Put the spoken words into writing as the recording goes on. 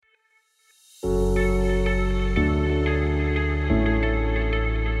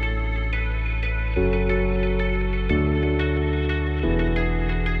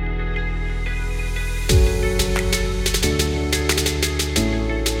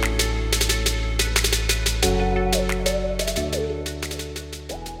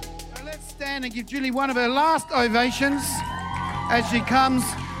stand and give Julie one of her last ovations as she comes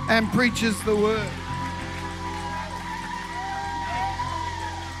and preaches the word.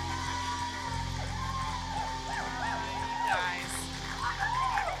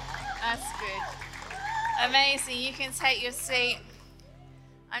 That's good. Amazing. You can take your seat.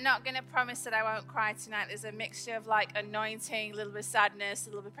 I'm not going to promise that I won't cry tonight. There's a mixture of like anointing, a little bit of sadness, a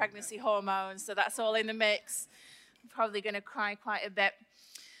little bit of pregnancy hormones. So that's all in the mix. I'm probably going to cry quite a bit.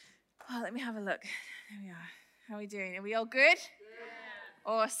 Well, let me have a look. There we are. How are we doing? Are we all good? Yeah.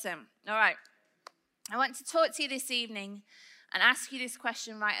 Awesome. All right. I want to talk to you this evening and ask you this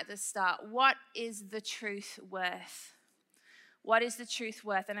question right at the start. What is the truth worth? What is the truth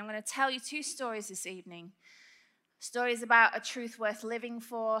worth? And I'm going to tell you two stories this evening. Stories about a truth worth living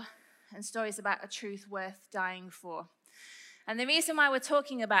for and stories about a truth worth dying for. And the reason why we're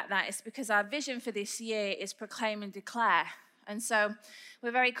talking about that is because our vision for this year is proclaim and declare. And so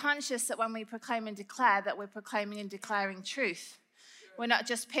we're very conscious that when we proclaim and declare, that we're proclaiming and declaring truth. We're not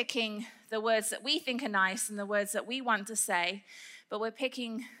just picking the words that we think are nice and the words that we want to say, but we're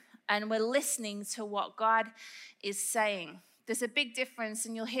picking and we're listening to what God is saying. There's a big difference,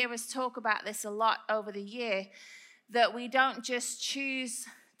 and you'll hear us talk about this a lot over the year, that we don't just choose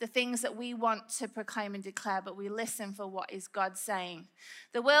the things that we want to proclaim and declare, but we listen for what is God saying.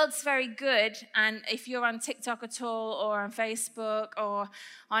 The world's very good, and if you're on TikTok at all, or on Facebook, or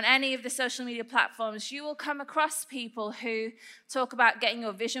on any of the social media platforms, you will come across people who talk about getting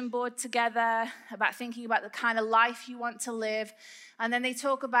your vision board together, about thinking about the kind of life you want to live, and then they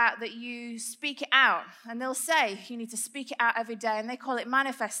talk about that you speak it out, and they'll say you need to speak it out every day, and they call it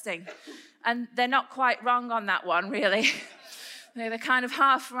manifesting. And they're not quite wrong on that one, really. They're kind of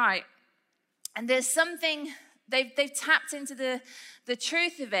half right. And there's something, they've tapped into the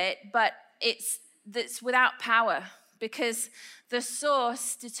truth of it, but it's without power, because the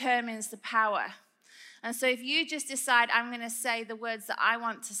source determines the power. And so if you just decide, I'm going to say the words that I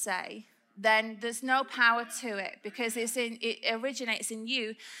want to say, then there's no power to it, because it originates in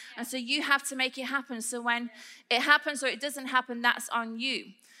you. And so you have to make it happen. So when it happens or it doesn't happen, that's on you.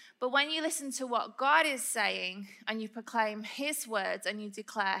 But when you listen to what God is saying and you proclaim his words and you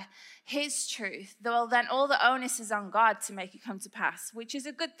declare his truth, well, then all the onus is on God to make it come to pass, which is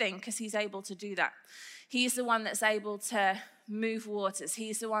a good thing because he's able to do that. He's the one that's able to move waters.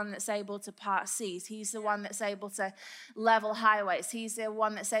 He's the one that's able to part seas. He's the one that's able to level highways. He's the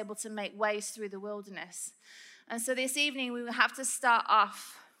one that's able to make ways through the wilderness. And so this evening we will have to start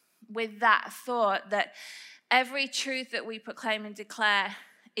off with that thought that every truth that we proclaim and declare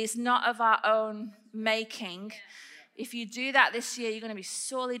is not of our own making. If you do that this year, you're going to be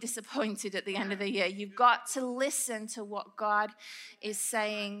sorely disappointed at the end of the year. You've got to listen to what God is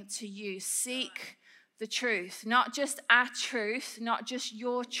saying to you. Seek the truth, not just our truth, not just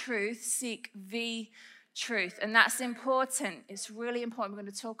your truth. Seek the truth. And that's important. It's really important. We're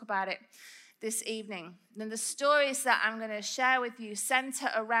going to talk about it this evening. And the stories that I'm going to share with you center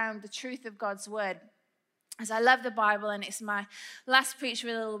around the truth of God's word. As I love the Bible, and it's my last preach for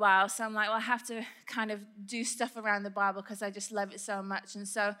a little while, so I'm like, well, I have to kind of do stuff around the Bible because I just love it so much. And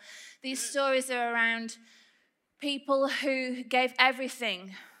so these stories are around people who gave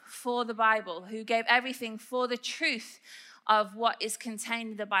everything for the Bible, who gave everything for the truth of what is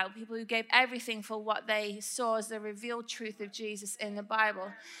contained in the Bible, people who gave everything for what they saw as the revealed truth of Jesus in the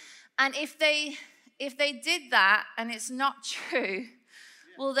Bible. And if they did that and it's not true,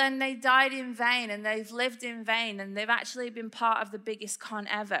 well, then they died in vain and they've lived in vain and they've actually been part of the biggest con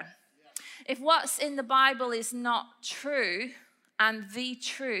ever. If what's in the Bible is not true and the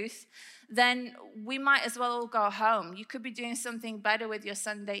truth, then we might as well all go home. You could be doing something better with your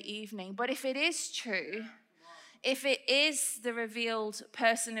Sunday evening. But if it is true, if it is the revealed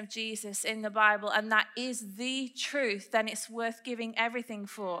person of Jesus in the Bible and that is the truth, then it's worth giving everything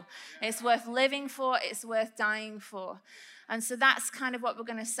for. It's worth living for. It's worth dying for. And so that's kind of what we're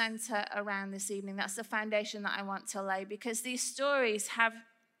going to center around this evening. That's the foundation that I want to lay, because these stories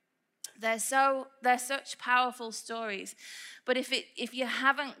they're such powerful stories. But if you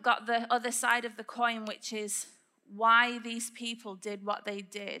haven't got the other side of the coin, which is why these people did what they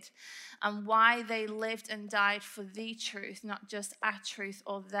did and why they lived and died for the truth, not just our truth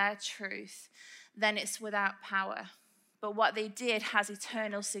or their truth, then it's without power. But what they did has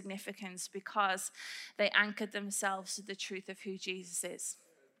eternal significance because they anchored themselves to the truth of who Jesus is.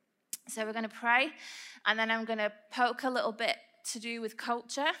 So we're going to pray, and then I'm going to poke a little bit to do with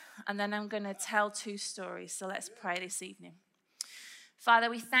culture, and then I'm going to tell two stories. So let's pray this evening. Father,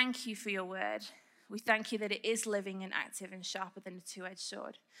 we thank you for your word. We thank you that it is living and active and sharper than a two-edged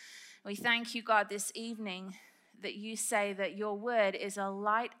sword. We thank you, God, this evening that you say that your word is a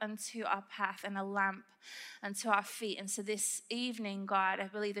light unto our path and a lamp unto our feet. And so this evening, God, I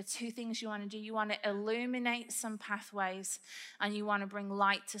believe the two things you want to do, you want to illuminate some pathways and you want to bring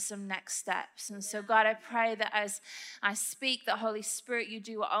light to some next steps. And so, God, I pray that as I speak, the Holy Spirit, you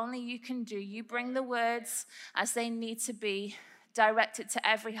do what only you can do. You bring the words as they need to be directed to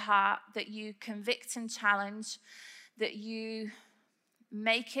every heart, that you convict and challenge, that you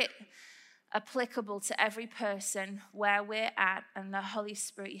make it applicable to every person where we're at, and the Holy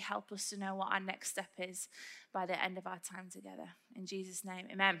Spirit, you help us to know what our next step is by the end of our time together. In Jesus' name,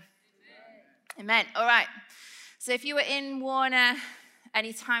 amen. Amen. All right. So if you were in Warner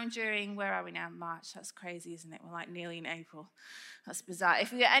anytime during, where are we now? March. That's crazy, isn't it? We're like nearly in April. That's bizarre.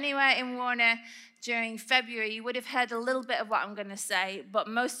 If you were anywhere in Warner during February, you would have heard a little bit of what I'm going to say, but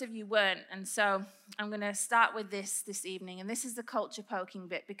most of you weren't. And so I'm going to start with this evening. And this is the culture poking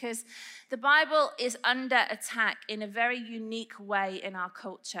bit, because the Bible is under attack in a very unique way in our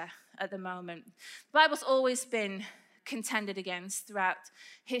culture at the moment. The Bible's always been contended against throughout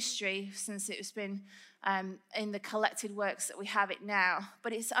history since it's been in the collected works that we have it now,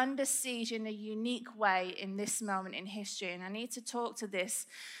 but it's under siege in a unique way in this moment in history. And I need to talk to this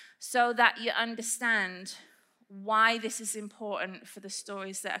so that you understand why this is important for the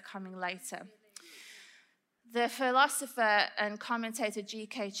stories that are coming later. The philosopher and commentator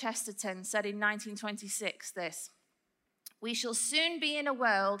G.K. Chesterton said in 1926 this: "We shall soon be in a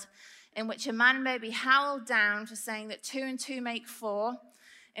world in which a man may be howled down for saying that 2 and 2 make 4,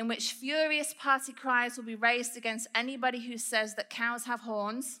 in which furious party cries will be raised against anybody who says that cows have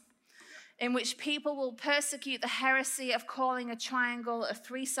horns, in which people will persecute the heresy of calling a triangle a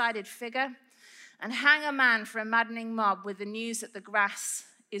three-sided figure, and hang a man for a maddening mob with the news that the grass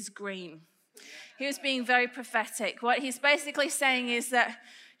is green." He was being very prophetic. What he's basically saying is that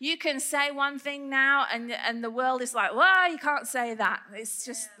you can say one thing now, and the world is like, well, you can't say that.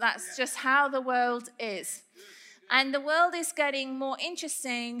 That's just how the world is. And the world is getting more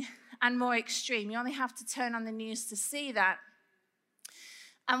interesting and more extreme. You only have to turn on the news to see that.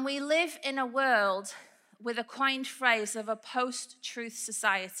 And we live in a world with a coined phrase of a post-truth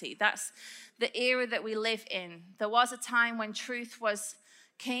society. That's the era that we live in. There was a time when truth was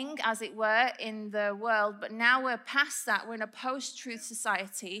king, as it were, in the world, but now we're past that. We're in a post-truth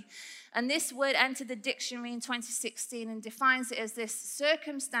society. And this word entered the dictionary in 2016 and defines it as this: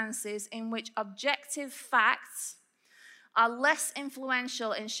 circumstances in which objective facts are less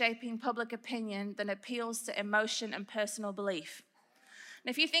influential in shaping public opinion than appeals to emotion and personal belief.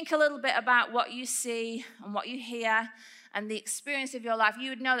 And if you think a little bit about what you see and what you hear and the experience of your life, you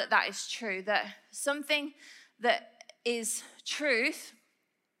would know that that is true, that something that is truth,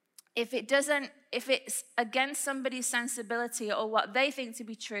 if it's against somebody's sensibility or what they think to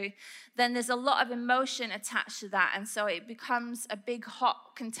be true, then there's a lot of emotion attached to that. And so it becomes a big,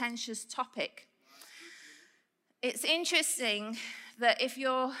 hot, contentious topic. It's interesting that if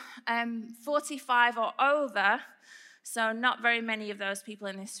you're 45 or over, so not very many of those people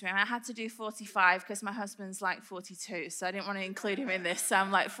in this room. I had to do 45 because my husband's like 42, so I didn't want to include him in this. So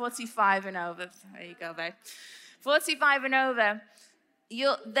I'm like 45 and over. There you go, babe. 45 and over.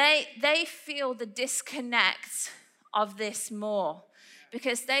 They feel the disconnect of this more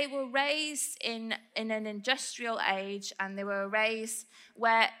because they were raised in an industrial age, and they were raised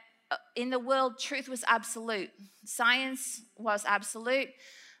where in the world truth was absolute. Science was absolute.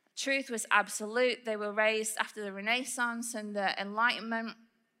 Truth was absolute. They were raised after the Renaissance and the Enlightenment,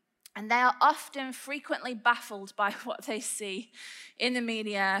 and they are often frequently baffled by what they see in the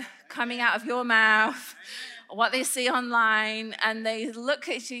media coming out of your mouth, what they see online, and they look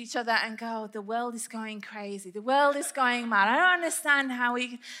at each other and go, the world is going crazy. The world is going mad. I don't understand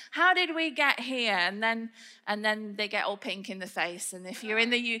how did we get here? And then they get all pink in the face. And if you're in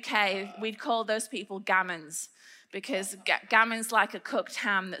the UK, we'd call those people gammons, because gammon's like a cooked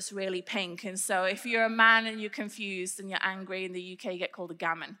ham that's really pink. And so if you're a man and you're confused and you're angry in the UK, you get called a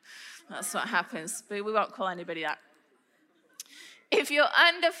gammon. That's what happens. But we won't call anybody that. If you're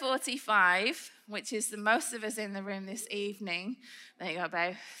under 45, which is the most of us in the room this evening, there you go,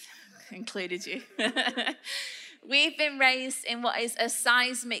 babe, included you. We've been raised in what is a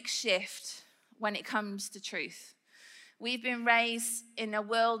seismic shift when it comes to truth. We've been raised in a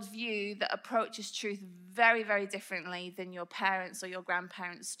worldview that approaches truth very, very differently than your parents or your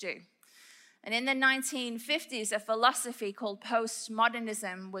grandparents do. And in the 1950s, a philosophy called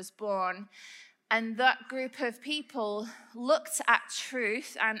postmodernism was born. And that group of people looked at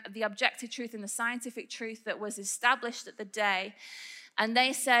truth and the objective truth and the scientific truth that was established at the day. And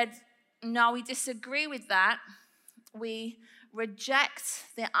they said, no, we disagree with that. We reject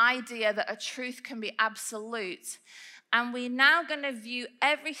the idea that a truth can be absolute. And we're now going to view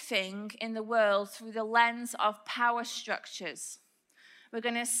everything in the world through the lens of power structures. We're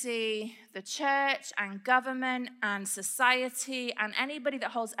going to see the church and government and society and anybody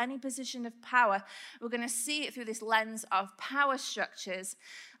that holds any position of power. We're going to see it through this lens of power structures.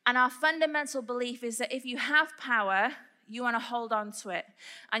 And our fundamental belief is that if you have power, you want to hold on to it.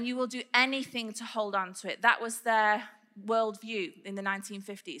 And you will do anything to hold on to it. That was their worldview in the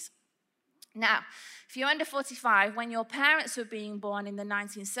 1950s. Now, if you're under 45, when your parents were being born in the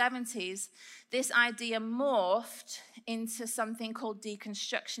 1970s, this idea morphed into something called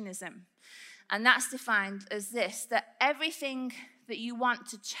deconstructionism. And that's defined as this, that everything that you want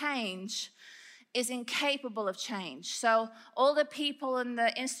to change is incapable of change. So all the people and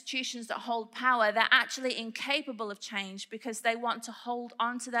the institutions that hold power, they're actually incapable of change because they want to hold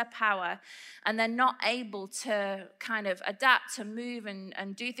on to their power and they're not able to kind of adapt, to move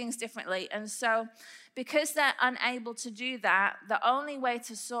and do things differently. And so because they're unable to do that, the only way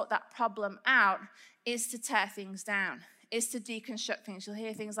to sort that problem out is to tear things down, is to deconstruct things. You'll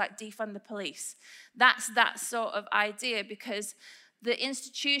hear things like defund the police. That's that sort of idea, because the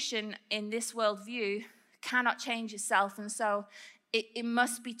institution in this worldview cannot change itself, and so it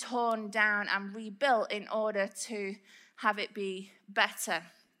must be torn down and rebuilt in order to have it be better.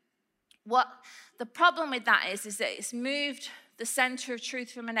 What the problem with that is that it's moved the center of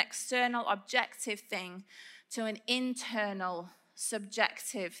truth from an external objective thing to an internal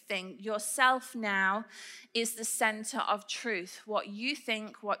subjective thing. Yourself now is the center of truth. What you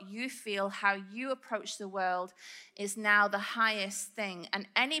think, what you feel, how you approach the world is now the highest thing. And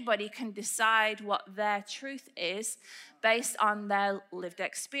anybody can decide what their truth is based on their lived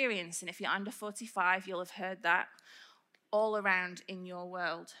experience. And if you're under 45, you'll have heard that all around in your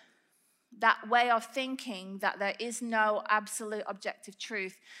world. That way of thinking that there is no absolute objective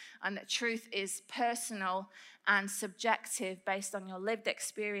truth and that truth is personal and subjective based on your lived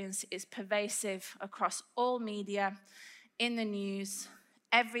experience is pervasive across all media, in the news,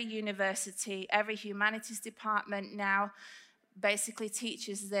 every university, every humanities department now basically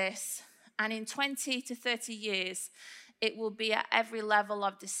teaches this. And in 20 to 30 years, it will be at every level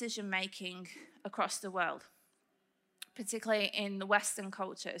of decision making across the world, particularly in the Western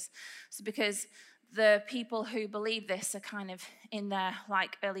cultures. So because the people who believe this are kind of in their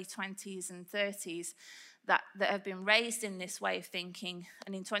like early 20s and 30s that have been raised in this way of thinking,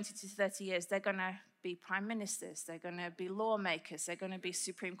 and in 20 to 30 years, they're going to be prime ministers, they're going to be lawmakers, they're going to be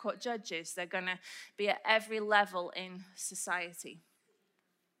Supreme Court judges, they're going to be at every level in society.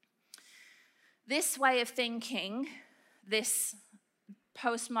 This way of thinking, this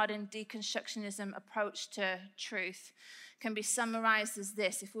postmodern deconstructionism approach to truth can be summarized as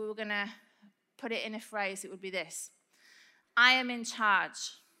this. If we were going to put it in a phrase, it would be this: I am in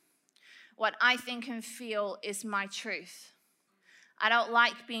charge. What I think and feel is my truth. I don't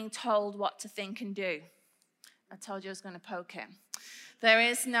like being told what to think and do. I told you I was going to poke it. There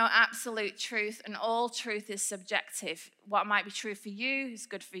is no absolute truth, and all truth is subjective. What might be true for you is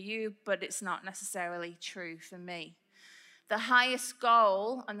good for you, but it's not necessarily true for me. The highest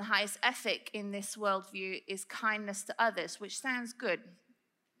goal and the highest ethic in this worldview is kindness to others, which sounds good,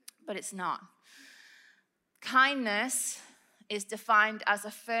 but it's not. Kindness is defined as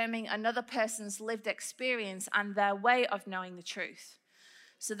affirming another person's lived experience and their way of knowing the truth.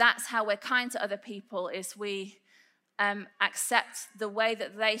 So that's how we're kind to other people, is we accept the way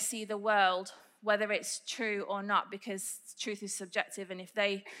that they see the world, whether it's true or not, because truth is subjective, and if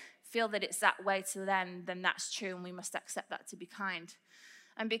they feel that it's that way to them, then that's true, and we must accept that to be kind.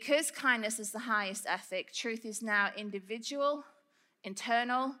 And because kindness is the highest ethic, truth is now individual,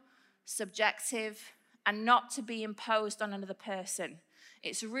 internal, subjective, and not to be imposed on another person.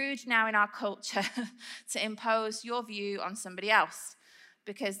 It's rude now in our culture to impose your view on somebody else,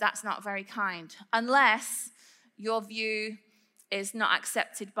 because that's not very kind, unless your view is not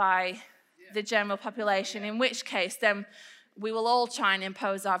accepted by the general population, in which case then we will all try and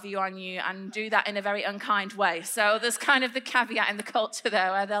impose our view on you and do that in a very unkind way. So there's kind of the caveat in the culture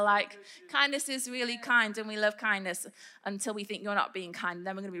there where they're like, kindness is really kind and we love kindness until we think you're not being kind. And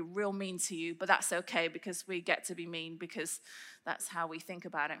then we're going to be real mean to you, but that's okay because we get to be mean because that's how we think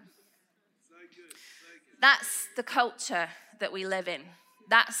about it. That's the culture that we live in.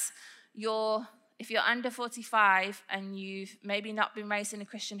 That's if you're under 45 and you've maybe not been raised in a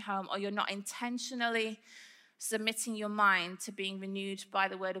Christian home, or you're not intentionally submitting your mind to being renewed by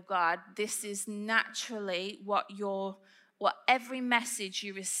the word of God, this is naturally what every message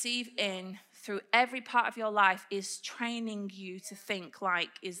you receive in through every part of your life is training you to think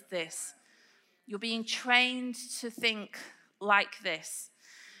like is this. You're being trained to think like this.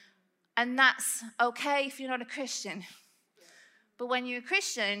 And that's okay if you're not a Christian. But when you're a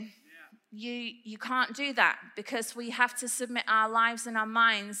Christian, you can't do that, because we have to submit our lives and our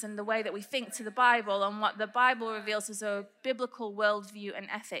minds and the way that we think to the Bible and what the Bible reveals as a biblical worldview and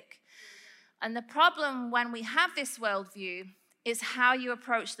ethic. And the problem when we have this worldview is how you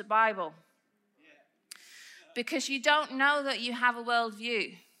approach the Bible. Because you don't know that you have a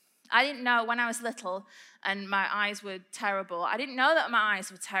worldview. I didn't know when I was little and my eyes were terrible. I didn't know that my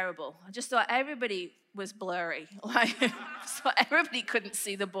eyes were terrible. I just thought everybody was blurry. So everybody couldn't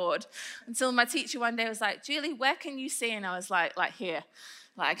see the board. Until my teacher one day was like, Julie, where can you see? And I was like here.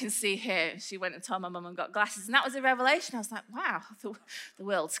 I can see here. She went and told my mum and got glasses. And that was a revelation. I was like, wow, the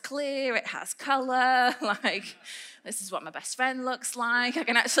world's clear. It has color. This is what my best friend looks like. I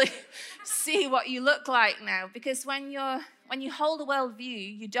can actually see what you look like now. Because when you hold a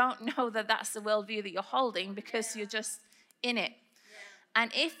worldview, you don't know that that's the worldview that you're holding, because you're just in it.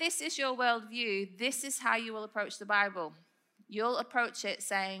 And if this is your worldview, this is how you will approach the Bible. You'll approach it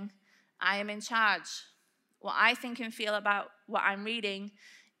saying, I am in charge. What I think and feel about what I'm reading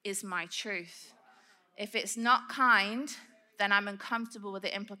is my truth. If it's not kind, then I'm uncomfortable with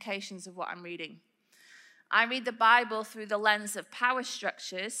the implications of what I'm reading. I read the Bible through the lens of power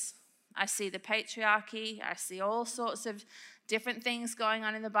structures. I see the patriarchy. I see all sorts of different things going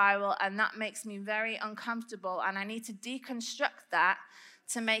on in the Bible, and that makes me very uncomfortable. And I need to deconstruct that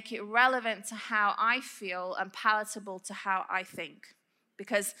to make it relevant to how I feel and palatable to how I think.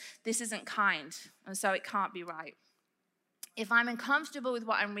 Because this isn't kind, and so it can't be right. If I'm uncomfortable with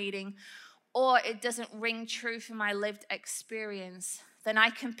what I'm reading, or it doesn't ring true for my lived experience, then I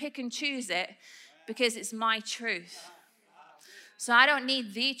can pick and choose it because it's my truth. So I don't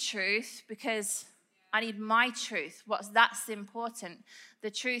need the truth, because I need my truth. That's important. The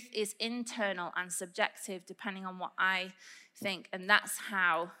truth is internal and subjective depending on what I think. And that's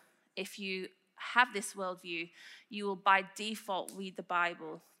how, if you have this worldview, you will by default read the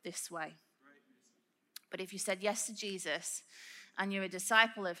Bible this way. But if you said yes to Jesus and you're a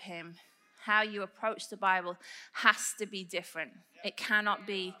disciple of him, how you approach the Bible has to be different. It cannot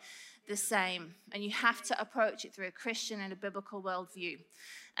be the same. And you have to approach it through a Christian and a biblical worldview.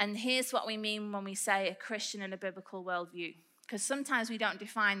 And here's what we mean when we say a Christian and a biblical worldview. Because sometimes we don't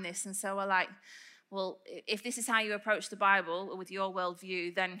define this, and so we're like, well, if this is how you approach the Bible with your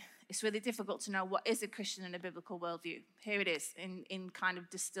worldview, then it's really difficult to know what is a Christian and a biblical worldview. Here it is in kind of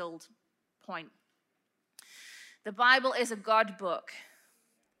distilled point. The Bible is a God book.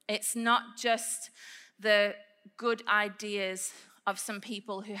 It's not just the good ideas of some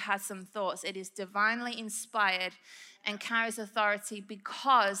people who had some thoughts. It is divinely inspired and carries authority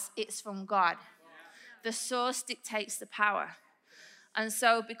because it's from God. The source dictates the power. And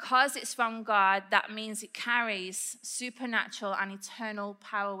so because it's from God, that means it carries supernatural and eternal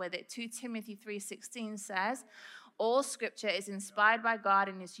power with it. 2 Timothy 3:16 says, all scripture is inspired by God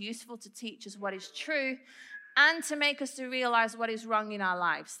and is useful to teach us what is true and to make us to realize what is wrong in our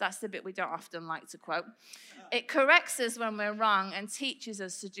lives. That's the bit we don't often like to quote. It corrects us when we're wrong and teaches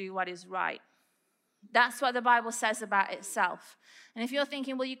us to do what is right. That's what the Bible says about itself. And if you're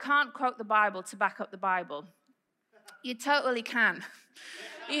thinking, well, you can't quote the Bible to back up the Bible, you totally can.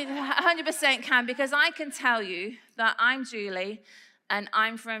 You 100% can, because I can tell you that I'm Julie and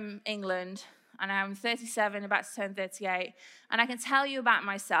I'm from England and I'm 37, about to turn 38, and I can tell you about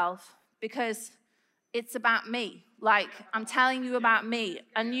myself because it's about me. Like, I'm telling you about me,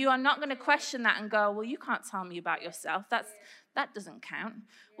 and you are not going to question that and go, well, you can't tell me about yourself. That doesn't count.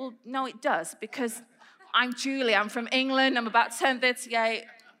 Well, no, it does, because I'm Julie. I'm from England. I'm about to turn 38.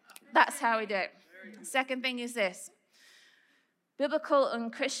 That's how we do it. Second thing is this. Biblical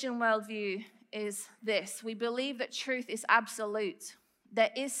and Christian worldview is this. We believe that truth is absolute. There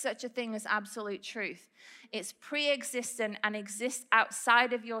is such a thing as absolute truth. It's pre-existent and exists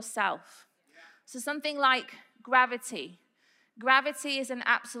outside of yourself. So something like gravity. Gravity is an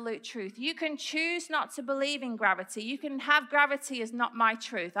absolute truth. You can choose not to believe in gravity. You can have gravity as not my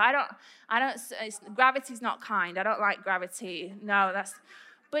truth. Gravity's not kind. I don't like gravity. No,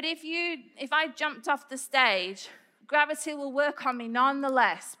 but if I jumped off the stage, gravity will work on me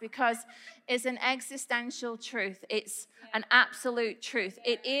nonetheless, because it's an existential truth. It's an absolute truth.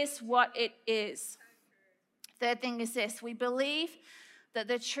 It is what it is. Third thing is this. We believe that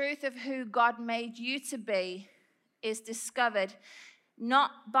the truth of who God made you to be is discovered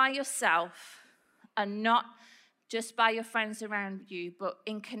not by yourself and not just by your friends around you, but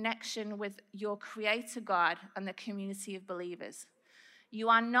in connection with your Creator God and the community of believers. You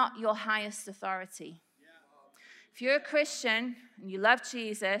are not your highest authority. If you're a Christian and you love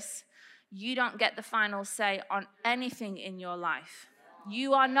Jesus, you don't get the final say on anything in your life.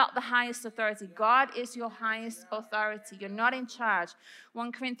 You are not the highest authority. God is your highest authority. You're not in charge.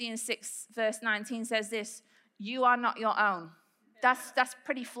 1 Corinthians 6 verse 19 says this, you are not your own. That's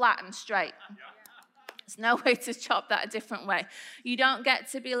pretty flat and straight. There's no way to chop that a different way. You don't get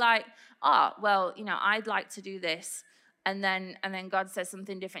to be like, oh, well, I'd like to do this. And then God says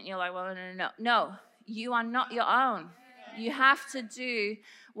something different. You're like, well, no. No, you are not your own. You have to do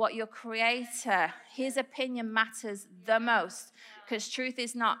what your Creator, His opinion matters the most, because truth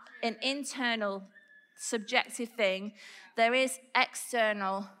is not an internal, subjective thing. There is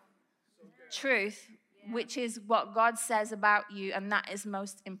external truth, which is what God says about you, and that is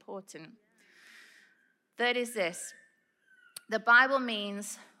most important. Third is this. The Bible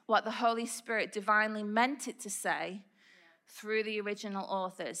means what the Holy Spirit divinely meant it to say through the original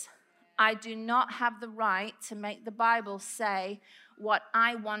authors. I do not have the right to make the Bible say what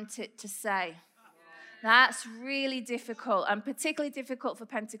I want it to say. That's really difficult, and particularly difficult for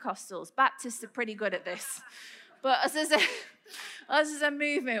Pentecostals. Baptists are pretty good at this. But us as a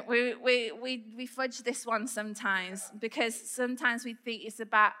movement, we fudge this one sometimes, because sometimes we think it's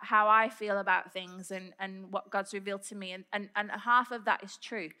about how I feel about things and what God's revealed to me, and half of that is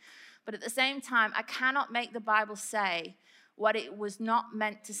true. But at the same time, I cannot make the Bible say what it was not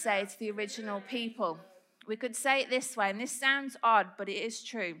meant to say to the original people. We could say it this way, and this sounds odd, but it is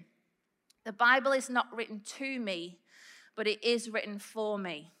true. The Bible is not written to me, but it is written for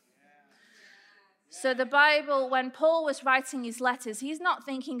me. So the Bible, when Paul was writing his letters, he's not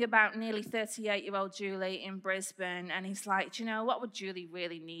thinking about nearly 38-year-old Julie in Brisbane, and he's like, what would Julie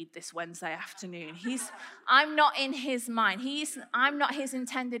really need this Wednesday afternoon? I'm not in his mind. I'm not his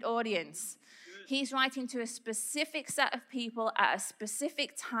intended audience. He's writing to a specific set of people at a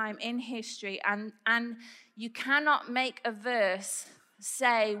specific time in history, and you cannot make a verse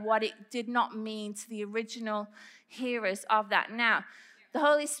say what it did not mean to the original hearers of that. Now, the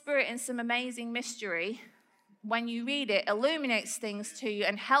Holy Spirit, in some amazing mystery, when you read it, illuminates things to you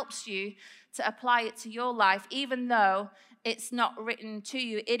and helps you to apply it to your life, even though it's not written to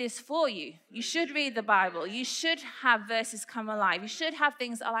you. It is for you. You should read the Bible. You should have verses come alive. You should have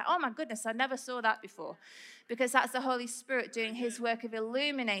things that are like, oh my goodness, I never saw that before. Because that's the Holy Spirit doing his work of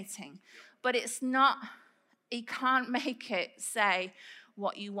illuminating. But it's not, he can't make it say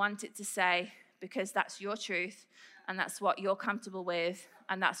what you want it to say, because that's your truth, and that's what you're comfortable with,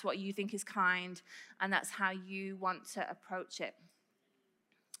 and that's what you think is kind, and that's how you want to approach it.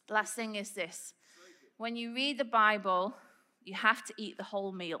 The last thing is this. When you read the Bible, you have to eat the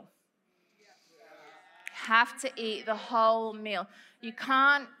whole meal. Have to eat the whole meal. You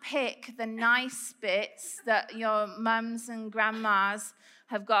can't pick the nice bits that your mums and grandmas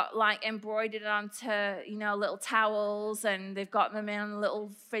have got like embroidered onto, little towels, and they've got them in little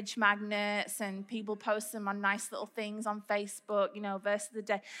fridge magnets, and people post them on nice little things on Facebook, verse of the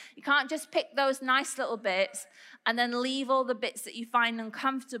day. You can't just pick those nice little bits and then leave all the bits that you find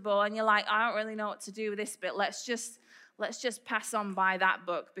uncomfortable, and you're like, I don't really know what to do with this bit. Let's just pass on by that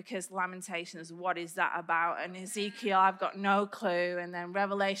book, because Lamentations, what is that about? And Ezekiel, I've got no clue. And then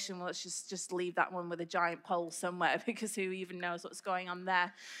Revelation, well, let's just leave that one with a giant pole somewhere, because who even knows what's going on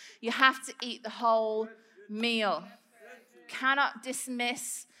there? You have to eat the whole meal. Cannot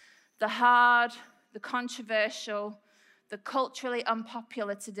dismiss the hard, the controversial, the culturally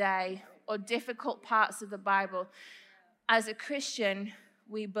unpopular today, or difficult parts of the Bible. As a Christian,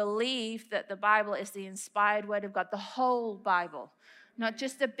 we believe that the Bible is the inspired word of God, the whole Bible, not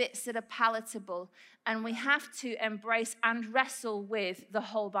just the bits that are palatable. And we have to embrace and wrestle with the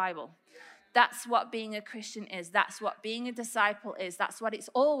whole Bible. That's what being a Christian is. That's what being a disciple is. That's what it's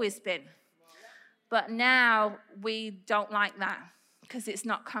always been. But now we don't like that, because it's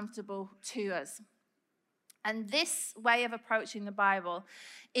not comfortable to us. And this way of approaching the Bible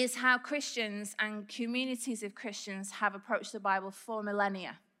is how Christians and communities of Christians have approached the Bible for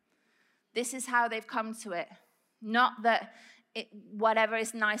millennia. This is how they've come to it. Not that whatever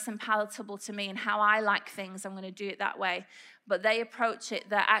is nice and palatable to me and how I like things, I'm going to do it that way. But they approach it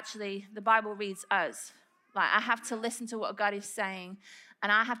that actually the Bible reads us. Like, I have to listen to what God is saying,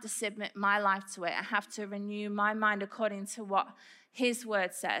 and I have to submit my life to it. I have to renew my mind according to what his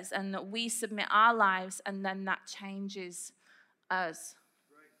word says, and that we submit our lives, and then that changes us.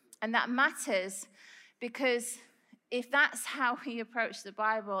 And that matters, because if that's how we approach the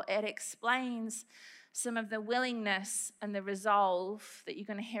Bible, it explains some of the willingness and the resolve that you're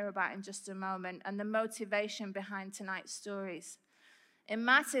going to hear about in just a moment, and the motivation behind tonight's stories. It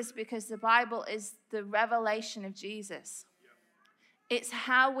matters because the Bible is the revelation of Jesus. It's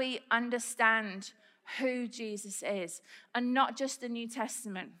how we understand who Jesus is, and not just the New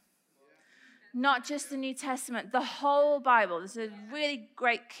Testament. Not just the New Testament, the whole Bible. There's a really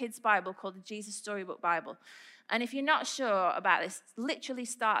great kids' Bible called the Jesus Storybook Bible. And if you're not sure about this, literally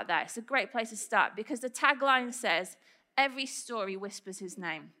start there. It's a great place to start because the tagline says, every story whispers his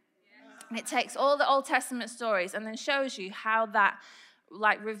name. And it takes all the Old Testament stories and then shows you how that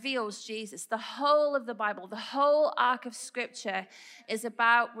reveals Jesus. The whole of the Bible, the whole arc of Scripture is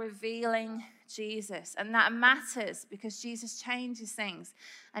about revealing Jesus. And that matters because Jesus changes things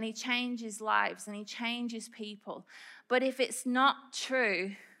and he changes lives and he changes people. But if it's not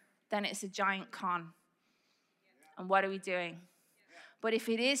true, then it's a giant con. And what are we doing? But if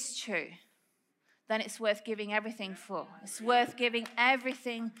it is true, then it's worth giving everything for. It's worth giving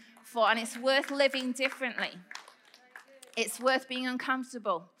everything for, and it's worth living differently. It's worth being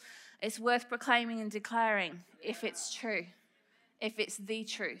uncomfortable. It's worth proclaiming and declaring if it's true, if it's the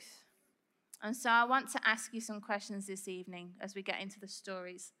truth. And so I want to ask you some questions this evening as we get into the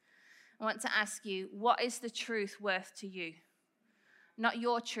stories. I want to ask you, what is the truth worth to you? Not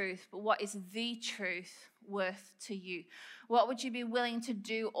your truth, but what is the truth worth to you? What would you be willing to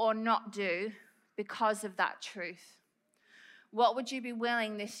do or not do because of that truth? What would you be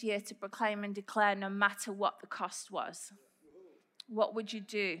willing this year to proclaim and declare no matter what the cost was? What would you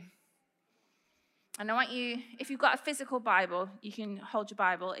do? And I want you, if you've got a physical Bible, you can hold your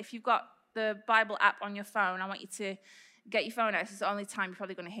Bible. If you've got the Bible app on your phone, I want you to get your phone out. This is the only time you're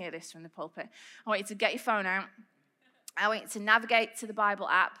probably going to hear this from the pulpit. I want you to get your phone out. I want you to navigate to the Bible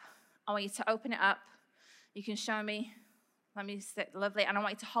app. I want you to open it up. You can show me. Let me sit lovely. And I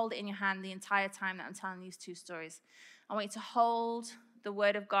want you to hold it in your hand the entire time that I'm telling these two stories. I want you to hold the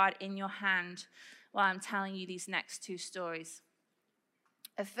Word of God in your hand while I'm telling you these next two stories.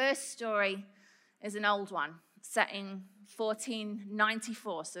 The first story is an old one, set in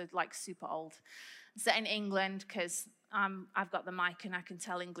 1494, so like super old. Set in England, because I've got the mic and I can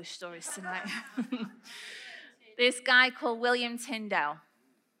tell English stories tonight. This guy called William Tyndale.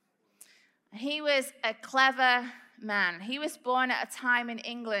 He was a clever man. He was born at a time in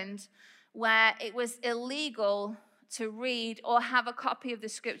England where it was illegal to read or have a copy of the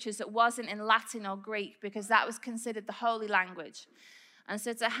scriptures that wasn't in Latin or Greek because that was considered the holy language. And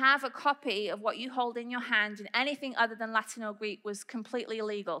so to have a copy of what you hold in your hand in anything other than Latin or Greek was completely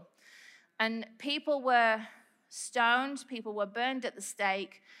illegal. And people were stoned, people were burned at the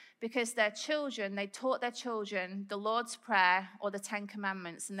stake because they taught their children the Lord's Prayer or the Ten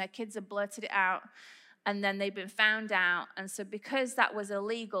Commandments, and their kids had blurted it out, and then they'd been found out. And so because that was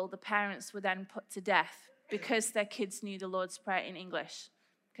illegal, the parents were then put to death because their kids knew the Lord's Prayer in English,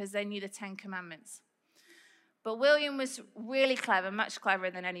 because they knew the Ten Commandments. But William was really clever, much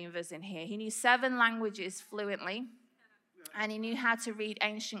cleverer than any of us in here. He knew 7 languages fluently, and he knew how to read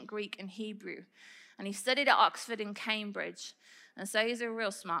ancient Greek and Hebrew. And he studied at Oxford and Cambridge. And so he's a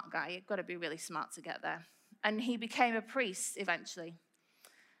real smart guy. You've got to be really smart to get there. And he became a priest eventually.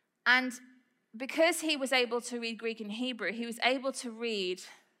 And because he was able to read Greek and Hebrew, he was able to read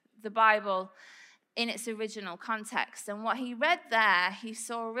the Bible in its original context. And what he read there, he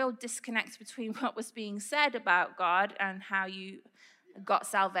saw a real disconnect between what was being said about God and how you got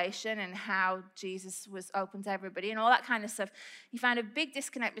salvation and how Jesus was open to everybody and all that kind of stuff. He found a big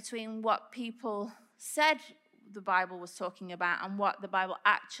disconnect between what people said the Bible was talking about and what the Bible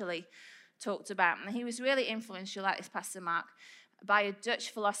actually talked about. And he was really influential, like this Pastor Mark, by a Dutch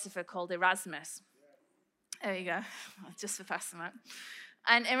philosopher called Erasmus. There you go, just for Pastor Mark.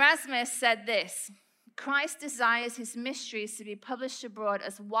 And Erasmus said this: Christ desires his mysteries to be published abroad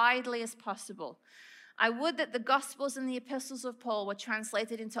as widely as possible. I would that the Gospels and the epistles of Paul were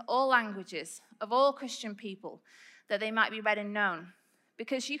translated into all languages of all Christian people, that they might be read and known.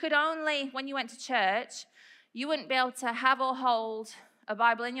 Because you could only, when you went to church, you wouldn't be able to have or hold a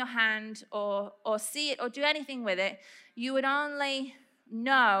Bible in your hand or see it or do anything with it. You would only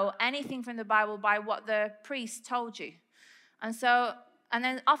know anything from the Bible by what the priest told you. And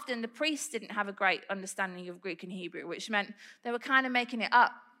then often the priests didn't have a great understanding of Greek and Hebrew, which meant they were kind of making it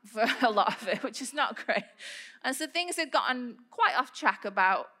up for a lot of it, which is not great. And so things had gotten quite off track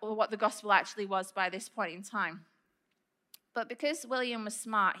about what the gospel actually was by this point in time. But because William was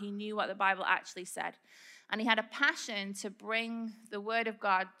smart, he knew what the Bible actually said. And he had a passion to bring the word of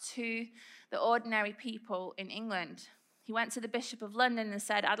God to the ordinary people in England. He went to the Bishop of London and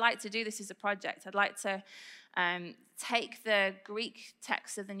said, I'd like to do this as a project. I'd like to take the Greek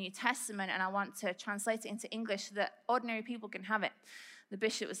text of the New Testament and I want to translate it into English so that ordinary people can have it. The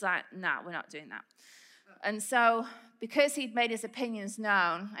bishop was like, no, we're not doing that. And so because he'd made his opinions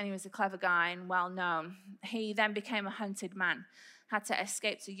known and he was a clever guy and well known, he then became a hunted man, had to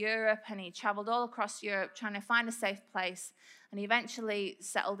escape to Europe, and he traveled all across Europe trying to find a safe place And he eventually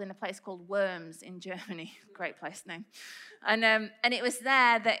settled in a place called Worms in Germany. Great place name. And it was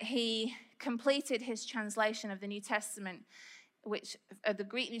there that he completed his translation of the New Testament, which the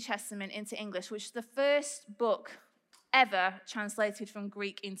Greek New Testament into English, which is the first book ever translated from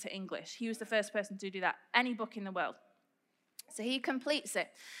Greek into English. He was the first person to do that, any book in the world. So he completes it.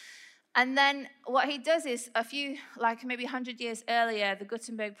 And then what he does is maybe 100 years earlier, the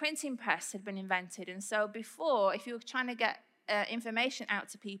Gutenberg printing press had been invented. And so before, if you were trying to get information out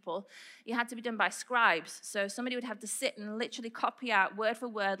to people, it had to be done by scribes. So somebody would have to sit and literally copy out word for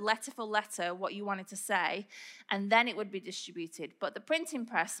word, letter for letter, what you wanted to say, and then it would be distributed. But the printing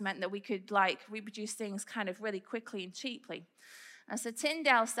press meant that we could reproduce things kind of really quickly and cheaply. And so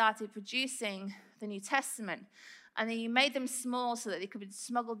Tyndale started producing the New Testament, and then he made them small so that they could be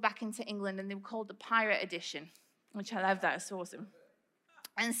smuggled back into England, and they were called the Pirate Edition, which I love that. It's awesome.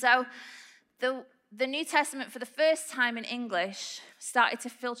 And so the New Testament, for the first time in English, started to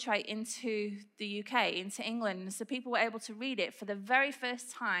filtrate into the UK, into England. So people were able to read it for the very first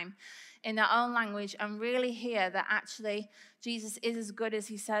time in their own language and really hear that actually Jesus is as good as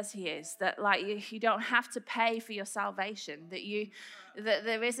he says he is, that you don't have to pay for your salvation, that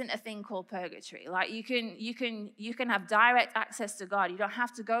there isn't a thing called purgatory. You can have direct access to God. You don't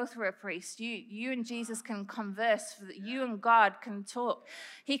have to go through a priest. You and Jesus can converse. You and God can talk.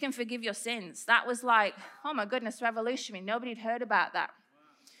 He can forgive your sins. That was oh my goodness, revolutionary. Nobody had heard about that.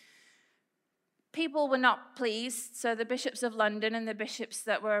 People were not pleased. So the bishops of London and the bishops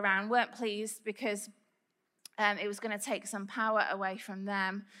that were around weren't pleased because it was going to take some power away from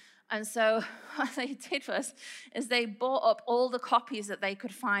them. And so what they did is they bought up all the copies that they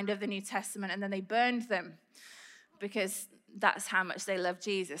could find of the New Testament, and then they burned them because that's how much they loved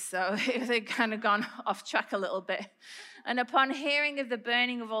Jesus. So they'd kind of gone off track a little bit. And upon hearing of the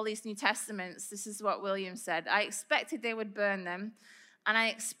burning of all these New Testaments, this is what William said: I expected they would burn them, and I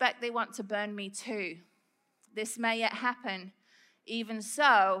expect they want to burn me too. This may yet happen. Even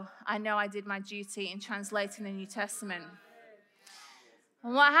so, I know I did my duty in translating the New Testament.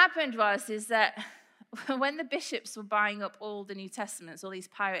 And what happened is that when the bishops were buying up all the New Testaments, all these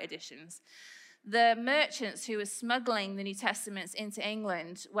pirate editions, the merchants who were smuggling the New Testaments into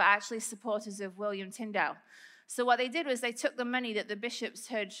England were actually supporters of William Tyndale. So what they did was they took the money that the bishops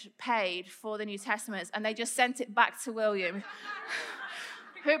had paid for the New Testaments and they just sent it back to William,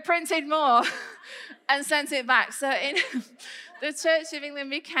 who printed more and sent it back. So the Church of England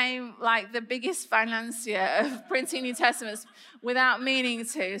became the biggest financier of printing New Testaments without meaning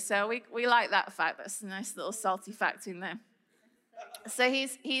to. So we like that fact. That's a nice little salty fact in there. So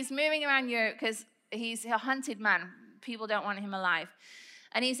he's moving around Europe because he's a hunted man. People don't want him alive.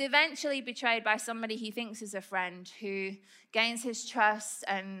 And he's eventually betrayed by somebody he thinks is a friend, who gains his trust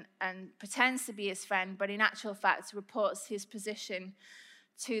and pretends to be his friend, but in actual fact reports his position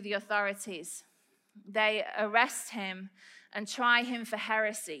to the authorities. They arrest him and try him for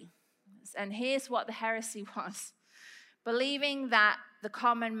heresy. And here's what the heresy was: believing that the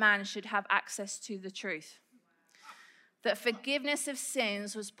common man should have access to the truth, that forgiveness of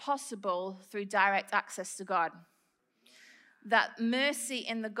sins was possible through direct access to God, that mercy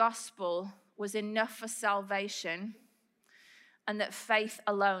in the gospel was enough for salvation, and that faith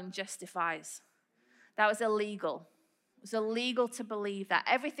alone justifies. That was illegal. It was illegal to believe that.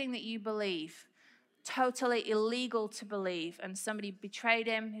 Everything that you believe, totally illegal to believe. And somebody betrayed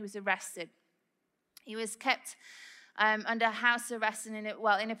him. He was arrested. He was kept under house arrest and in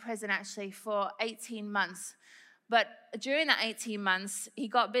a prison actually for 18 months. But during that 18 months, he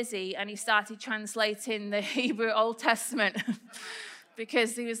got busy and he started translating the Hebrew Old Testament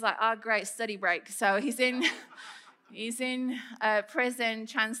because he was like, great, study break. So he's in prison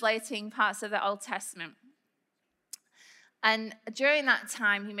translating parts of the Old Testament. And during that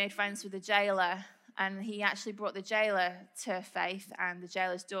time, he made friends with the jailer, and he actually brought the jailer to faith, and the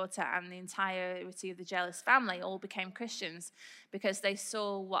jailer's daughter and the entirety of the jailer's family all became Christians because they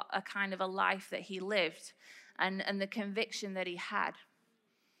saw what a kind of a life that he lived and the conviction that he had.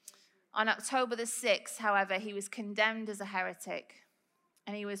 On October the 6th, however, he was condemned as a heretic,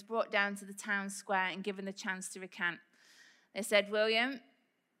 and he was brought down to the town square and given the chance to recant. They said, William,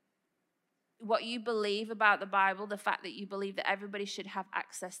 what you believe about the Bible, the fact that you believe that everybody should have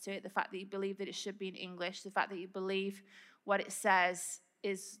access to it, the fact that you believe that it should be in English, the fact that you believe what it says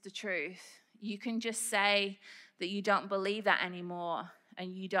is the truth, you can just say that you don't believe that anymore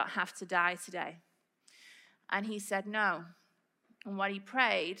and you don't have to die today. And he said no. And what he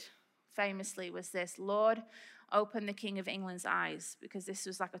prayed famously was this: Lord, open the King of England's eyes, because this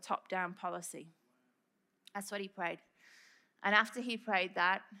was like a top-down policy. That's what he prayed. And after he prayed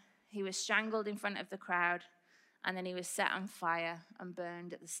that, he was strangled in front of the crowd, And then he was set on fire and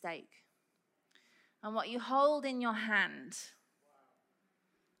burned at the stake. And what you hold in your hand,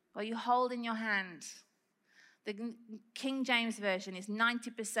 the King James Version is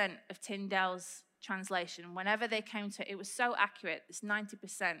 90% of Tyndale's translation. Whenever they came to it, it was so accurate, it's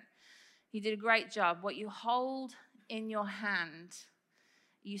 90%. He did a great job. What you hold in your hand,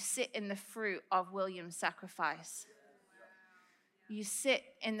 you sit in the fruit of William's sacrifice. You sit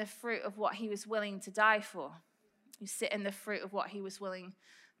in the fruit of what he was willing to die for. You sit in the fruit of what he was willing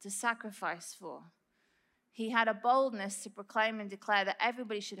to sacrifice for. He had a boldness to proclaim and declare that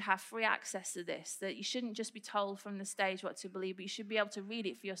everybody should have free access to this, that you shouldn't just be told from the stage what to believe, but you should be able to read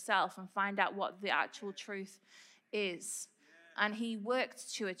it for yourself and find out what the actual truth is. And he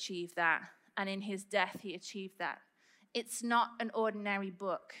worked to achieve that, and in his death he achieved that. It's not an ordinary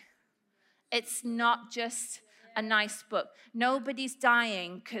book. It's not just a nice book. Nobody's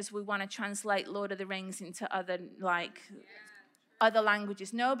dying because we want to translate Lord of the Rings into other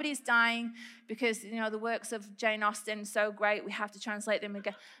languages. Nobody's dying because, the works of Jane Austen are so great, we have to translate them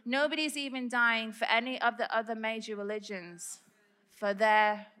again. Nobody's even dying for any of the other major religions for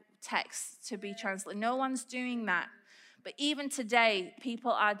their texts to be translated. No one's doing that. But even today,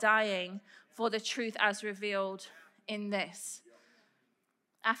 people are dying for the truth as revealed in this.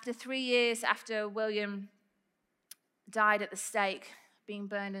 After 3 years after William died at the stake, being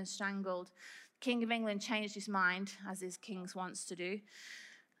burned and strangled, King of England changed his mind, as his kings wants to do.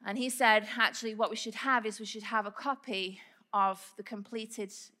 And he said, actually, what we should have a copy of the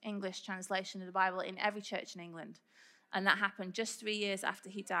completed English translation of the Bible in every church in England. And that happened just 3 years after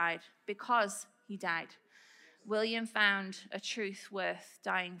he died, because he died. William found a truth worth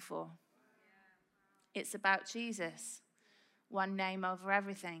dying for. It's about Jesus, one name over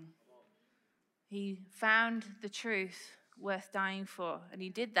everything. He found the truth worth dying for, and he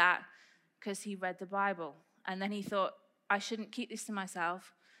did that because he read the Bible. And then he thought, I shouldn't keep this to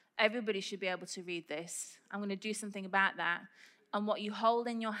myself. Everybody should be able to read this. I'm going to do something about that. And what you hold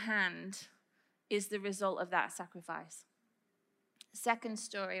in your hand is the result of that sacrifice. The second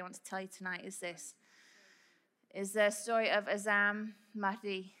story I want to tell you tonight is this. Is the story of Azam,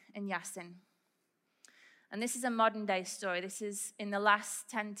 Mahdi, and Yasin. And this is a modern day story. This is in the last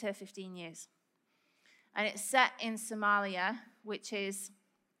 10 to 15 years. And it's set in Somalia, which is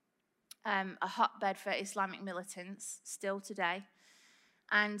a hotbed for Islamic militants still today.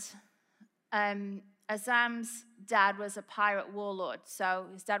 And Azam's dad was a pirate warlord. So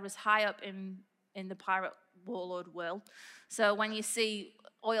his dad was high up in the pirate warlord world. So when you see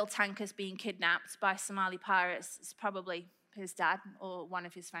oil tankers being kidnapped by Somali pirates, it's probably his dad or one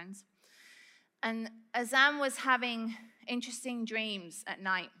of his friends. And Azam was having interesting dreams at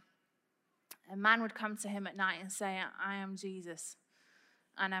night. A man would come to him at night and say, I am Jesus,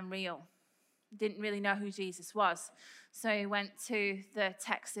 and I'm real. Didn't really know who Jesus was. So he went to the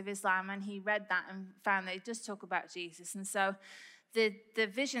text of Islam, and he read that and found that it does talk about Jesus. And so the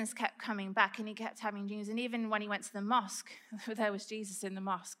visions kept coming back, and he kept having dreams. And even when he went to the mosque, there was Jesus in the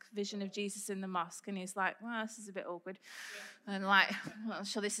mosque, vision of Jesus in the mosque. And he's like, well, this is a bit awkward. Yeah. And like, well, I'm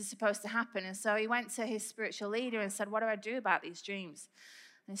sure this is supposed to happen. And so he went to his spiritual leader and said, what do I do about these dreams?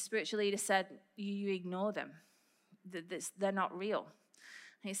 And his spiritual leader said, you ignore them. They're not real.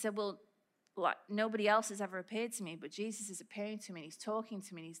 And he said, well, like, nobody else has ever appeared to me, but Jesus is appearing to me. He's talking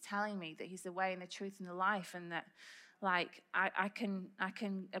to me. And he's telling me that he's the way and the truth and the life, and that, like, I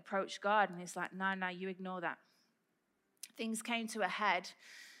can approach God. And he's like, no, you ignore that. Things came to a head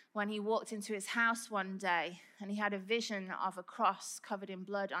when he walked into his house one day, and he had a vision of a cross covered in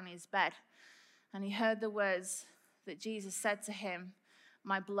blood on his bed. And he heard the words that Jesus said to him,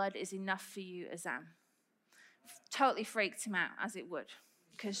 my blood is enough for you, Azam. Totally freaked him out, as it would,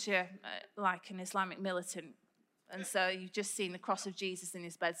 because you're like an Islamic militant. And so you've just seen the cross of Jesus in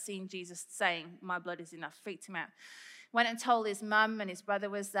his bed, seen Jesus saying, my blood is enough, freaked him out. Went and told his mum, and his brother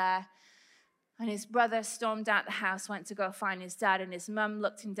was there. And his brother stormed out the house, went to go find his dad, and his mum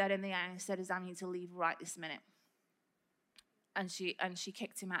looked him dead in the eye and said, Azam, you need to leave right this minute. And she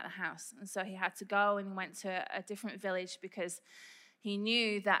kicked him out of the house. And so he had to go, and he went to a different village because he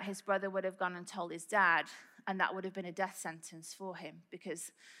knew that his brother would have gone and told his dad, and that would have been a death sentence for him,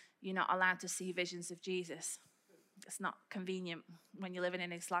 because you're not allowed to see visions of Jesus. It's not convenient when you live in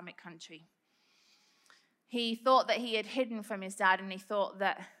an Islamic country. He thought that he had hidden from his dad, and he thought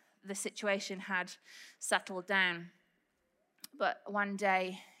that the situation had settled down. But one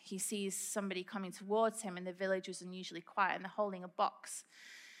day he sees somebody coming towards him, and the village was unusually quiet, and they're holding a box.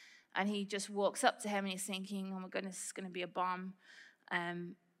 And he just walks up to him, and he's thinking, oh my goodness, it's going to be a bomb.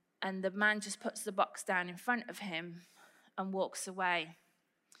 And the man just puts the box down in front of him and walks away.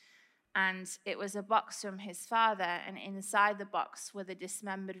 And it was a box from his father, and inside the box were the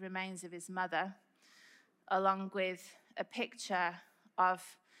dismembered remains of his mother, along with a picture of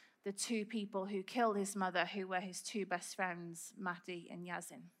the two people who killed his mother, who were his two best friends, Mahdi and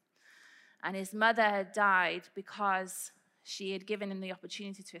Yazin. And his mother had died because she had given him the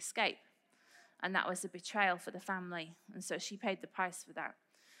opportunity to escape. And that was a betrayal for the family. And so she paid the price for that.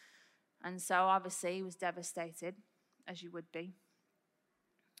 And so obviously he was devastated, as you would be.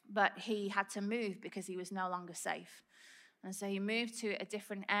 But he had to move because he was no longer safe. And so he moved to a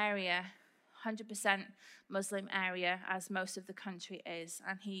different area, 100% Muslim area, as most of the country is.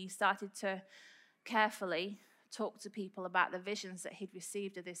 And he started to carefully talk to people about the visions that he'd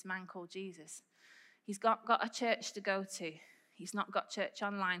received of this man called Jesus. He's got a church to go to. He's not got church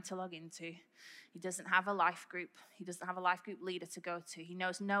online to log into. He doesn't have a life group. He doesn't have a life group leader to go to. He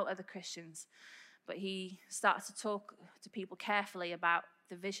knows no other Christians. But he started to talk to people carefully about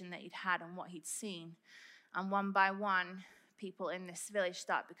the vision that he'd had and what he'd seen. And one by one, people in this village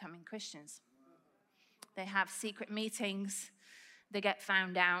start becoming Christians. They have secret meetings. They get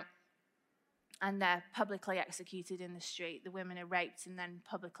found out. And they're publicly executed in the street. The women are raped and then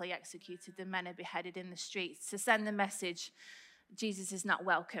publicly executed. The men are beheaded in the streets to send the message, Jesus is not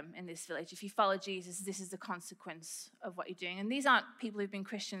welcome in this village. If you follow Jesus, this is the consequence of what you're doing. And these aren't people who've been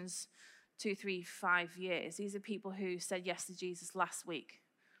Christians 2, 3, 5 years. These are people who said yes to Jesus last week,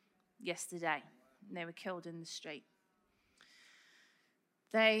 yesterday, and they were killed in the street.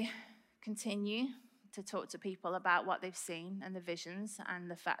 They continue to talk to people about what they've seen and the visions and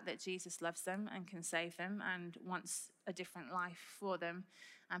the fact that Jesus loves them and can save them and wants a different life for them.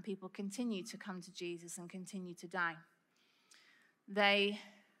 And people continue to come to Jesus and continue to die. They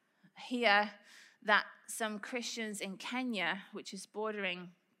hear that some Christians in Kenya, which is bordering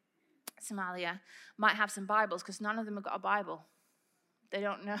Somalia, might have some Bibles because none of them have got a Bible. They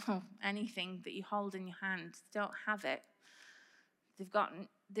don't know anything that you hold in your hand. They don't have it.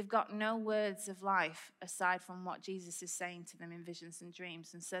 They've got no words of life aside from what Jesus is saying to them in visions and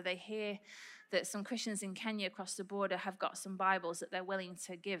dreams. And so they hear that some Christians in Kenya across the border have got some Bibles that they're willing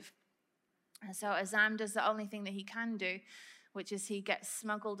to give. And so Azam does the only thing that he can do, which is he gets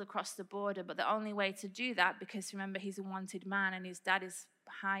smuggled across the border. But the only way to do that, because remember, he's a wanted man and his dad is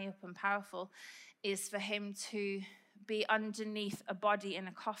high up and powerful, is for him to be underneath a body in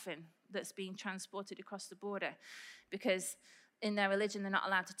a coffin that's being transported across the border. Because in their religion, they're not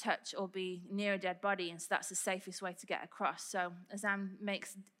allowed to touch or be near a dead body, and so that's the safest way to get across. So Azam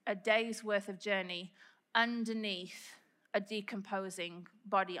makes a day's worth of journey underneath a decomposing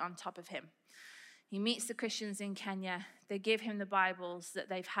body on top of him. He meets the Christians in Kenya. They give him the Bibles that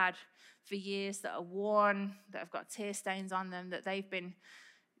they've had for years, that are worn, that have got tear stains on them, that they've been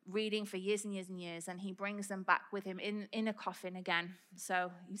reading for years and years and years, and he brings them back with him in a coffin again.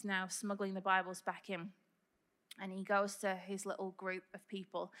 So he's now smuggling the Bibles back in. And he goes to his little group of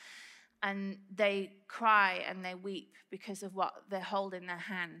people, and they cry and they weep because of what they hold in their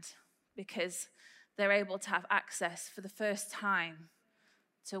hand, because they're able to have access for the first time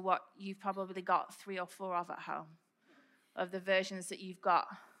to what you've probably got 3 or 4 of at home, of the versions that you've got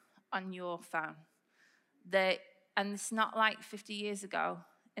on your phone. And it's not like 50 years ago,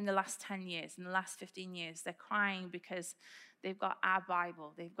 in the last 10 years, in the last 15 years, they're crying because they've got our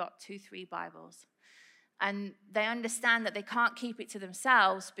Bible. They've got 2, 3 Bibles. And they understand that they can't keep it to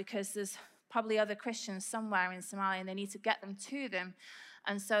themselves because there's probably other Christians somewhere in Somalia and they need to get them to them.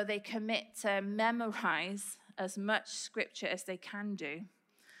 And so they commit to memorize as much scripture as they can do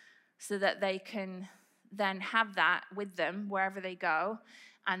so that they can then have that with them wherever they go,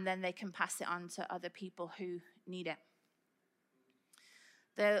 and then they can pass it on to other people who need it.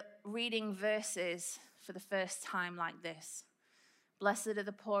 They're reading verses for the first time like this. Blessed are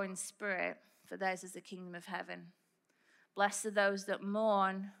the poor in spirit, for theirs is the kingdom of heaven. Blessed are those that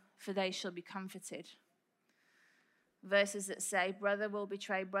mourn, for they shall be comforted. Verses that say, brother will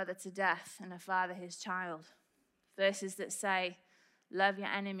betray brother to death, and a father his child. Verses that say, love your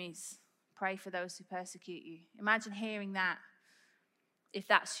enemies, pray for those who persecute you. Imagine hearing that, if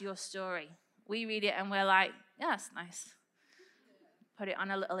that's your story. We read it and we're like, yeah, that's nice. Put it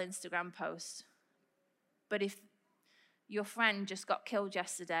on a little Instagram post. But if your friend just got killed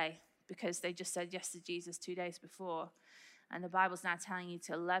yesterday because they just said yes to Jesus 2 days before, and the Bible's now telling you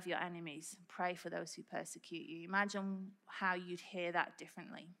to love your enemies, pray for those who persecute you, imagine how you'd hear that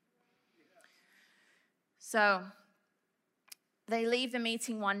differently. So they leave the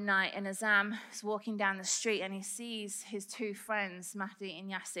meeting one night, and Azam is walking down the street, and he sees his 2 friends, Mahdi and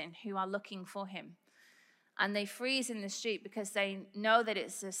Yasin, who are looking for him. And they freeze in the street because they know that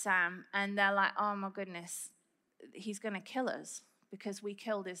it's Azam, and they're like, oh my goodness, he's going to kill us. because we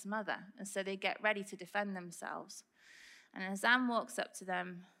killed his mother. And so they get ready to defend themselves. And Azam walks up to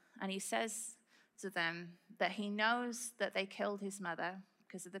them and he says to them that he knows that they killed his mother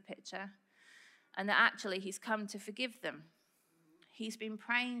because of the picture, and that actually he's come to forgive them. He's been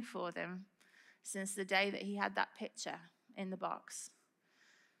praying for them since the day that he had that picture in the box.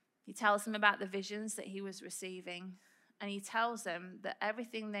 He tells them about the visions that he was receiving, and he tells them that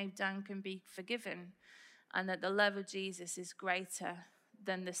everything they've done can be forgiven and that the love of Jesus is greater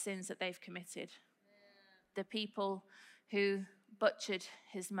than the sins that they've committed. The people who butchered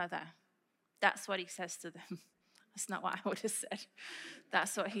his mother, that's what he says to them. That's not what I would have said.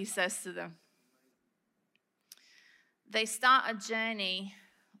 That's what he says to them. They start a journey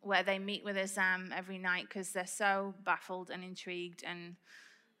where they meet with Azam every night because they're so baffled and intrigued and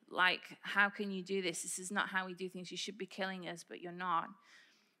like, how can you do this? This is not how we do things. You should be killing us, but you're not.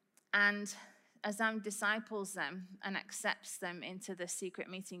 And Azam disciples them and accepts them into the secret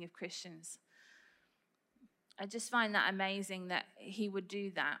meeting of Christians. I just find that amazing that he would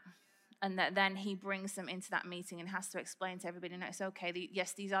do that, and that then he brings them into that meeting and has to explain to everybody, no, it's okay.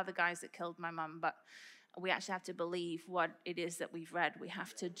 Yes, these are the guys that killed my mum, but we actually have to believe what it is that we've read. We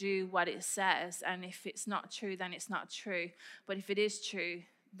have to do what it says, and if it's not true, then it's not true. But if it is true,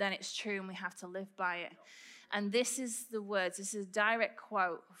 then it's true, and we have to live by it. And this is the words. This is a direct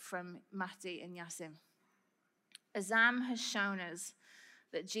quote from Mahdi and Yassim. Azam has shown us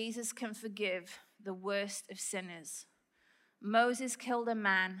that Jesus can forgive the worst of sinners. Moses killed a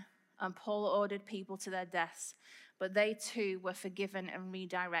man, and Paul ordered people to their deaths, but they too were forgiven and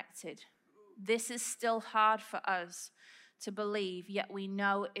redirected. This is still hard for us to believe, yet we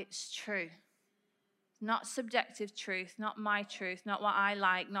know it's true. Not subjective truth, not my truth, not what I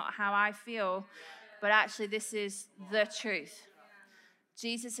like, not how I feel, but actually this is the truth.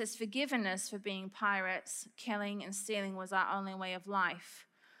 Jesus has forgiven us for being pirates. Killing and stealing was our only way of life.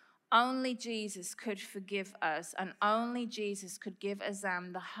 Only Jesus could forgive us, and only Jesus could give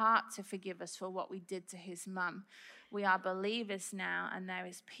Azam the heart to forgive us for what we did to his mum. We are believers now, and there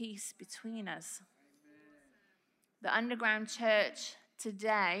is peace between us. The underground church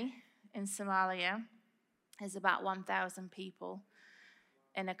today in Somalia is about 1,000 people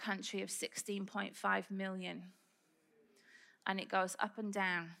in a country of 16.5 million. And it goes up and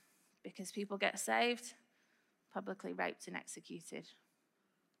down because people get saved, publicly raped and executed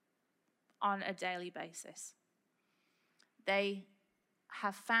on a daily basis. They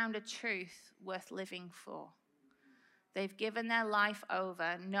have found a truth worth living for. They've given their life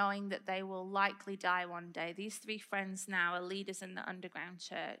over knowing that they will likely die one day. These three friends now are leaders in the underground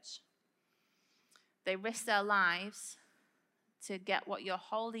church. They risk their lives to get what you're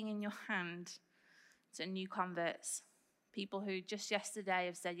holding in your hand to new converts, people who just yesterday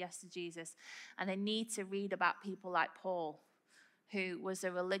have said yes to Jesus. And they need to read about people like Paul, who was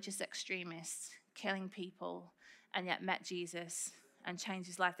a religious extremist, killing people, and yet met Jesus and changed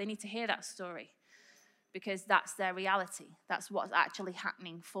his life. They need to hear that story because that's their reality. That's what's actually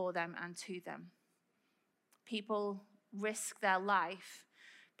happening for them and to them. People risk their life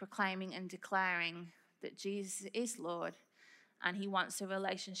proclaiming and declaring that Jesus is Lord and he wants a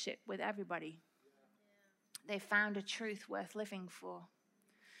relationship with everybody. They found a truth worth living for.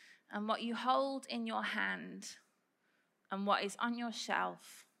 And what you hold in your hand and what is on your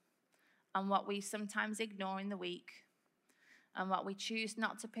shelf and what we sometimes ignore in the week and what we choose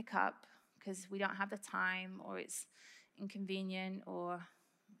not to pick up because we don't have the time or it's inconvenient or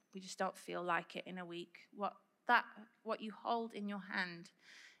we just don't feel like it in a week. What you hold in your hand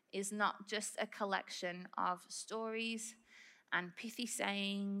is not just a collection of stories and pithy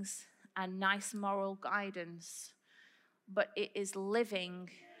sayings and nice moral guidance, but it is living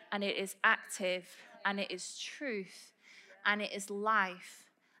and it is active and it is truth and it is life,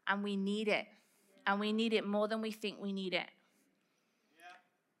 and we need it. And we need it more than we think we need it.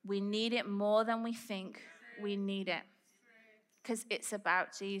 We need it more than we think we need it because it's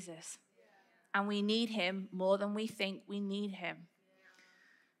about Jesus. And we need him more than we think we need him.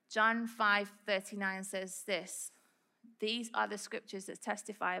 John 5:39 says this, "These are the scriptures that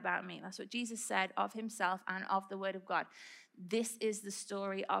testify about me." That's what Jesus said of himself and of the word of God. This is the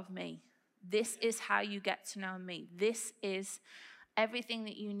story of me. This is how you get to know me. This is everything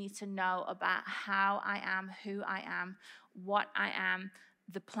that you need to know about how I am, who I am, what I am,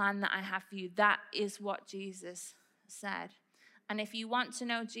 the plan that I have for you. That is what Jesus said. And if you want to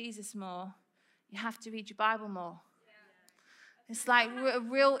know Jesus more, you have to read your Bible more. It's like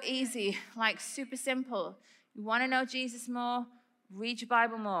real easy, like super simple. You want to know Jesus more, read your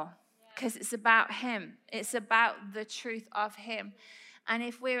Bible more because it's about him. It's about the truth of him. And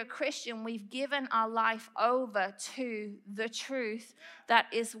if we're a Christian, we've given our life over to the truth that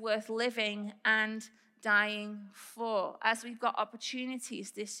is worth living and dying for. As we've got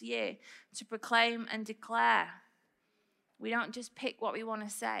opportunities this year to proclaim and declare, we don't just pick what we want to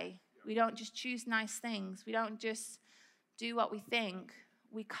say. We don't just choose nice things. We don't just do what we think.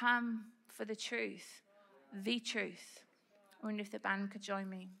 We come for the truth, the truth. I wonder if the band could join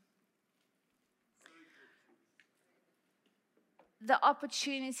me. The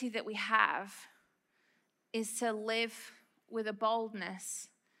opportunity that we have is to live with a boldness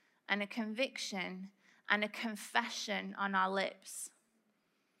and a conviction and a confession on our lips.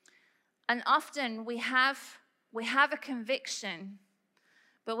 And often we have a conviction,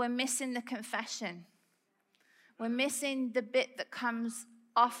 but we're missing the confession. We're missing the bit that comes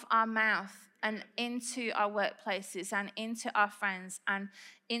off our mouth and into our workplaces and into our friends and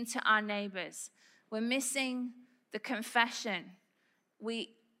into our neighbors. We're missing the confession.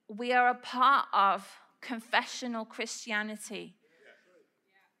 We are a part of confessional Christianity.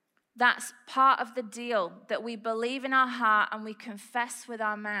 That's part of the deal, that we believe in our heart and we confess with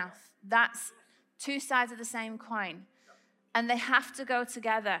our mouth. That's two sides of the same coin. And they have to go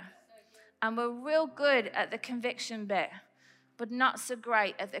together. And we're real good at the conviction bit, but not so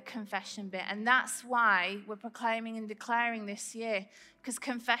great at the confession bit. And that's why we're proclaiming and declaring this year, because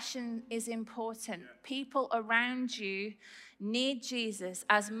confession is important. People around you need Jesus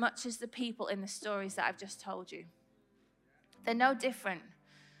as much as the people in the stories that I've just told you. They're no different.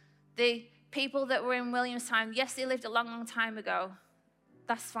 The people that were in Williamstown, yes, they lived a long, long time ago.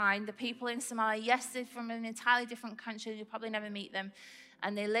 That's fine. The people in Somalia, yes, they're from an entirely different country. You'll probably never meet them.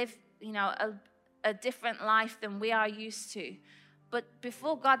 And they live, a different life than we are used to. But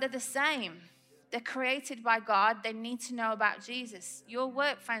before God, they're the same. They're created by God. They need to know about Jesus. Your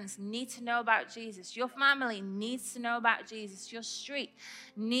work friends need to know about Jesus. Your family needs to know about Jesus. Your street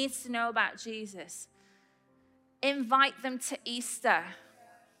needs to know about Jesus. Invite them to Easter.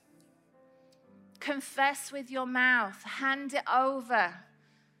 Confess with your mouth. Hand it over.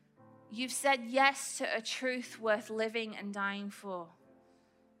 You've said yes to a truth worth living and dying for.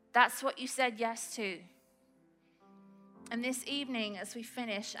 That's what you said yes to. And this evening, as we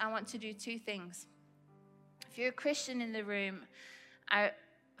finish, I want to do two things. If you're a Christian in the room, I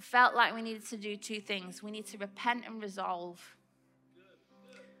felt like we needed to do two things. We need to repent and resolve.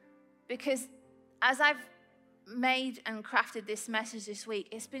 Because as I've made and crafted this message this week,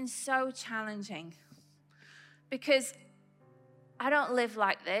 it's been so challenging. Because I don't live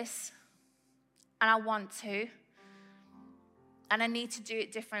like this, and I want to. And I need to do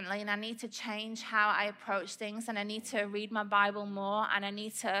it differently, and I need to change how I approach things, and I need to read my Bible more, and I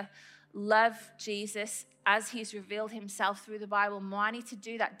need to love Jesus as he's revealed himself through the Bible more. I need to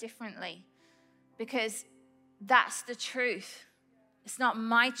do that differently because that's the truth. It's not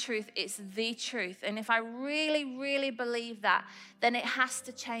my truth, it's the truth. And if I really, really believe that, then it has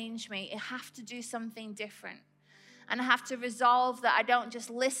to change me. It has to do something different. And I have to resolve that I don't just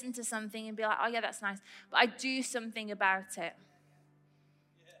listen to something and be like, oh yeah, that's nice, but I do something about it.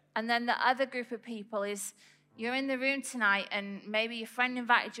 And then the other group of people is you're in the room tonight and maybe your friend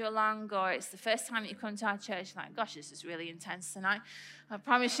invited you along, or it's the first time that you come to our church. You're like, gosh, this is really intense tonight. I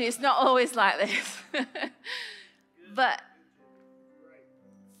promise you it's not always like this. But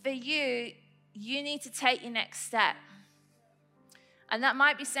for you, you need to take your next step. And that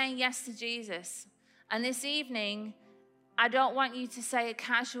might be saying yes to Jesus. And this evening, I don't want you to say a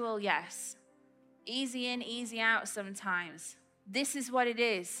casual yes. Easy in, easy out sometimes. This is what it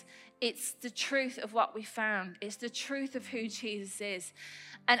is. It's the truth of what we found. It's the truth of who Jesus is.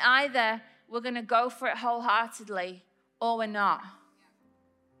 And either we're going to go for it wholeheartedly or we're not.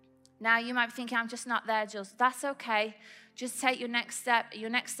 Now, you might be thinking, I'm just not there, Jules. That's okay. Just take your next step.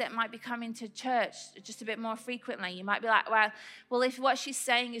 Your next step might be coming to church just a bit more frequently. You might be like, well, if what she's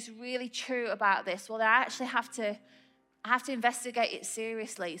saying is really true about this, well, then I actually have to investigate it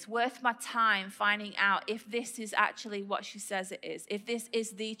seriously. It's worth my time finding out if this is actually what she says it is, if this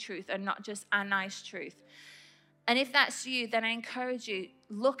is the truth and not just a nice truth. And if that's you, then I encourage you,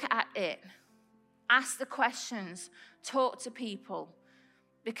 look at it. Ask the questions. Talk to people.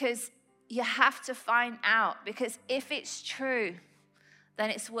 Because you have to find out. Because if it's true,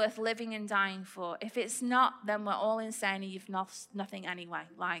 then it's worth living and dying for. If it's not, then we're all insane and you've lost nothing anyway.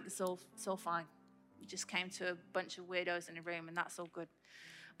 Like, it's all fine. You just came to a bunch of weirdos in a room and that's all good.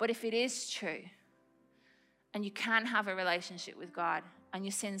 But if it is true, and you can have a relationship with God, and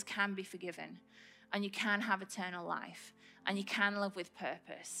your sins can be forgiven, and you can have eternal life, and you can live with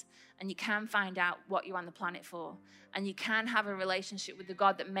purpose, and you can find out what you're on the planet for, and you can have a relationship with the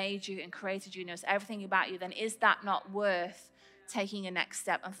God that made you and created you, knows everything about you, then is that not worth taking a next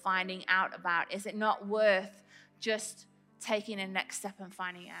step and finding out about? Is it not worth just taking a next step and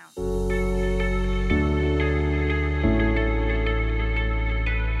finding out?